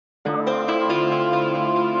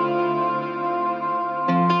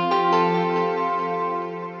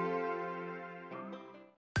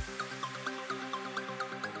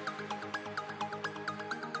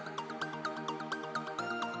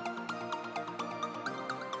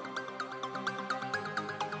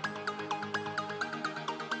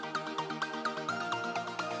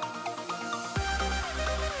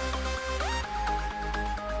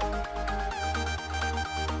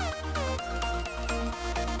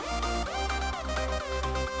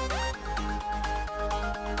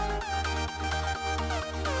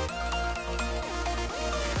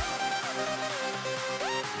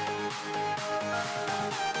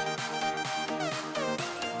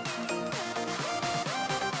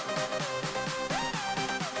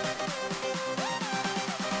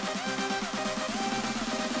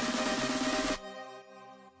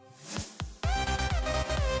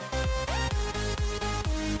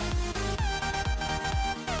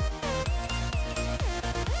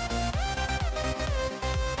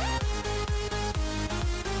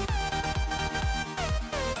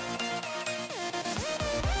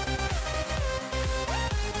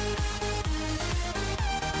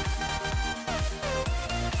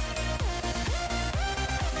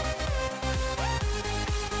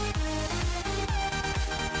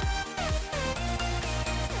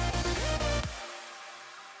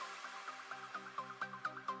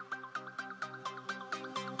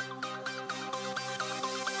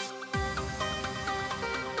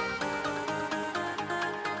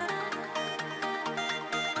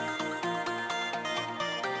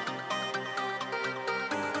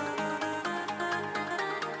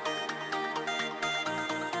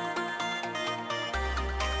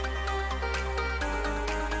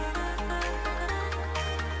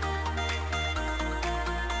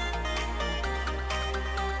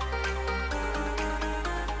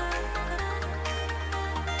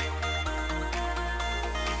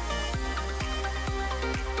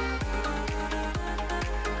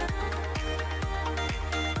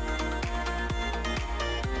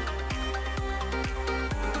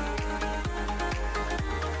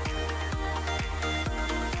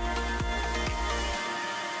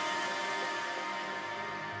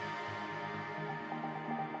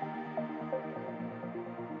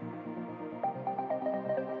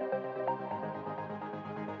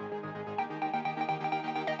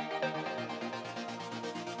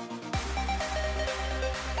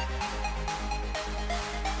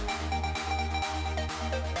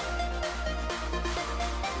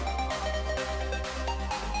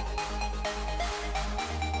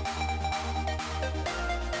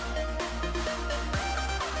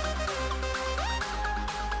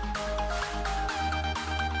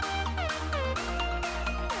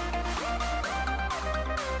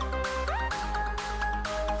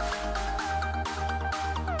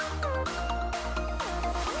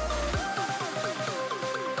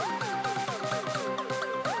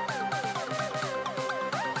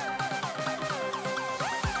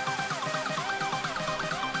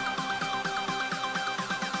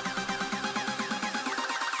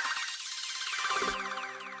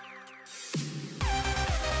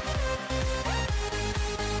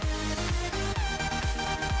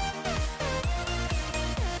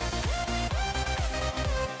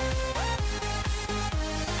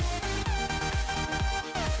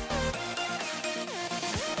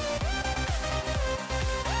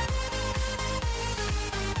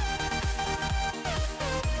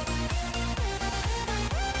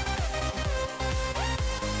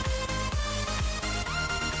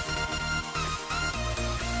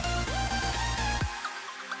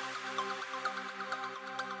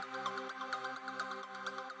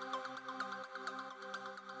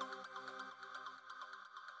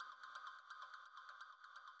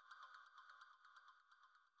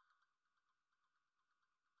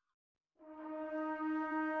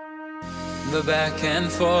The back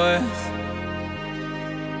and forth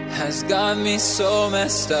has got me so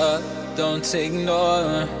messed up. Don't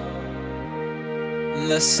ignore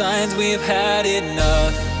the signs. We've had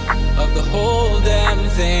enough of the whole damn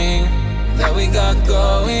thing that we got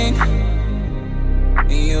going.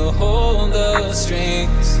 You hold the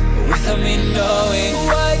strings without me knowing.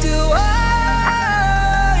 Why do I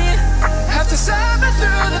have to suffer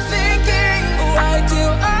through the thinking? Why do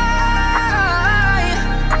I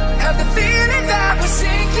have the feeling that we're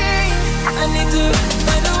sinking? I need to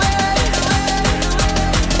find a way.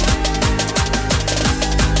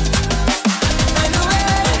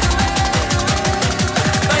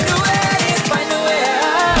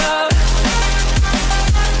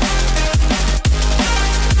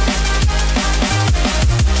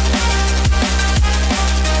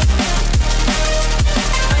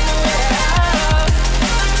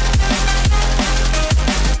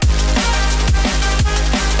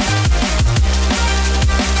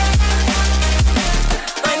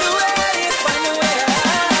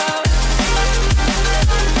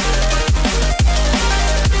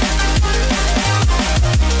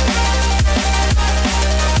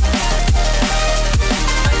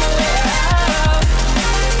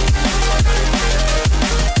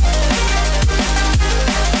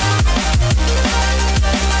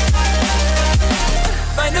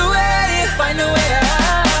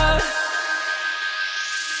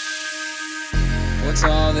 What's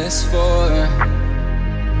all this for?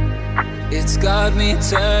 It's got me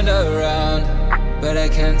turned around, but I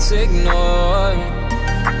can't ignore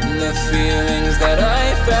the feelings that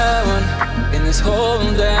I found in this whole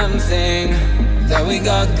damn thing that we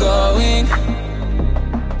got going.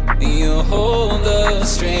 You hold the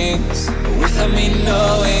strings without me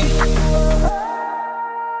knowing.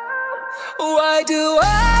 Why do I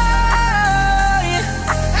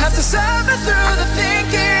have to suffer through the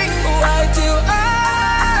thinking? Why do I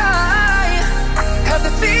have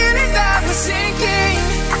the feeling that we're sinking?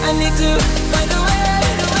 I need to find a way.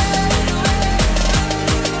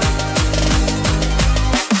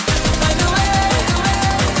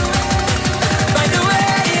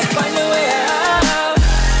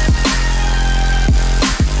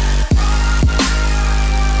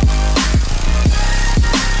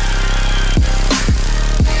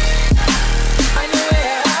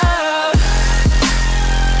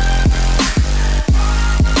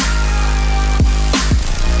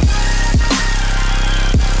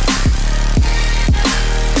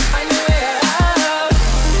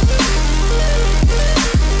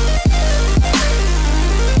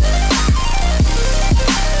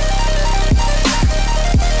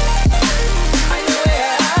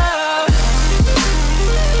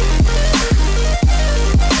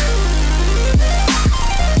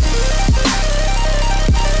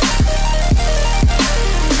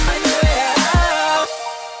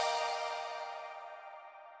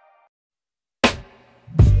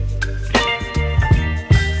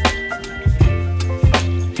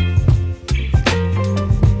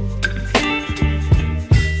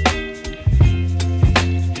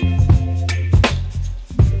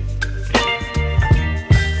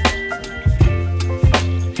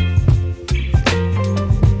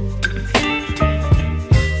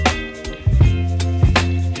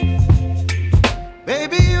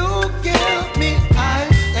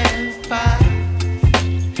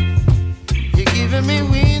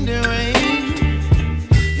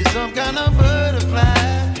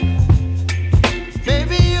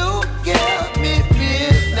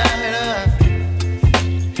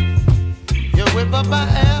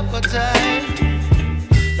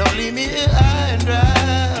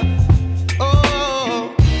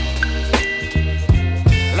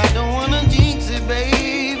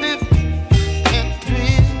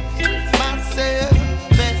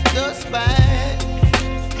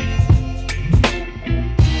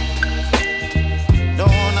 Don't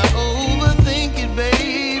wanna overthink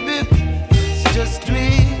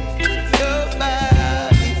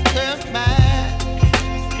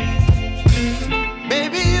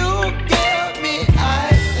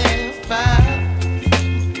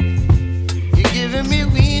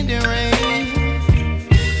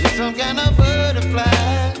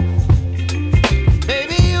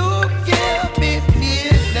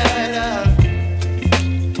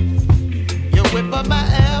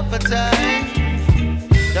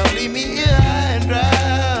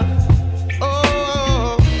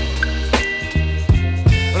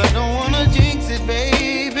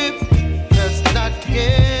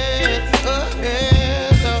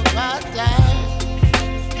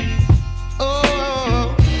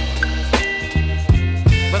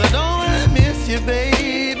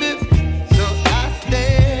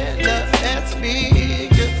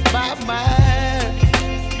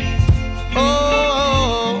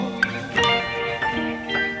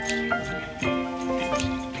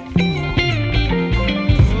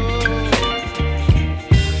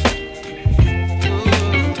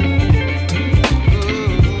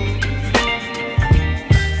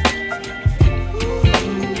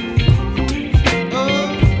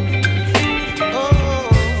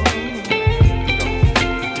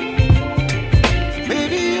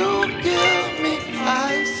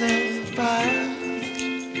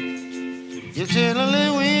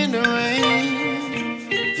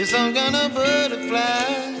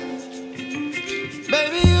butterfly.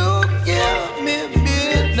 Baby, you give me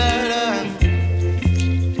midnight.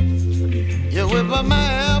 You whip up my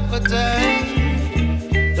appetite.